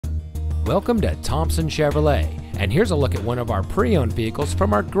Welcome to Thompson Chevrolet, and here's a look at one of our pre-owned vehicles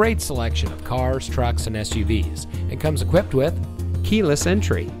from our great selection of cars, trucks, and SUVs. It comes equipped with keyless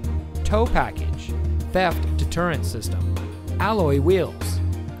entry, tow package, theft deterrent system, alloy wheels,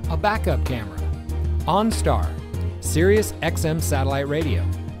 a backup camera, OnStar, Sirius XM satellite radio,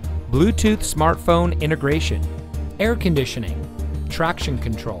 Bluetooth smartphone integration, air conditioning, traction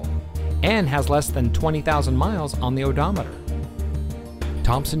control, and has less than 20,000 miles on the odometer.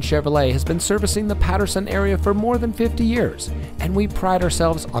 Thompson Chevrolet has been servicing the Patterson area for more than 50 years, and we pride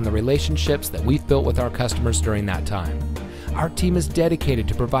ourselves on the relationships that we've built with our customers during that time. Our team is dedicated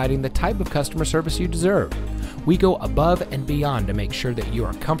to providing the type of customer service you deserve. We go above and beyond to make sure that you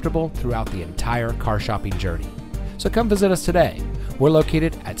are comfortable throughout the entire car shopping journey. So come visit us today. We're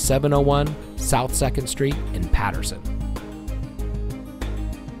located at 701 South 2nd Street in Patterson.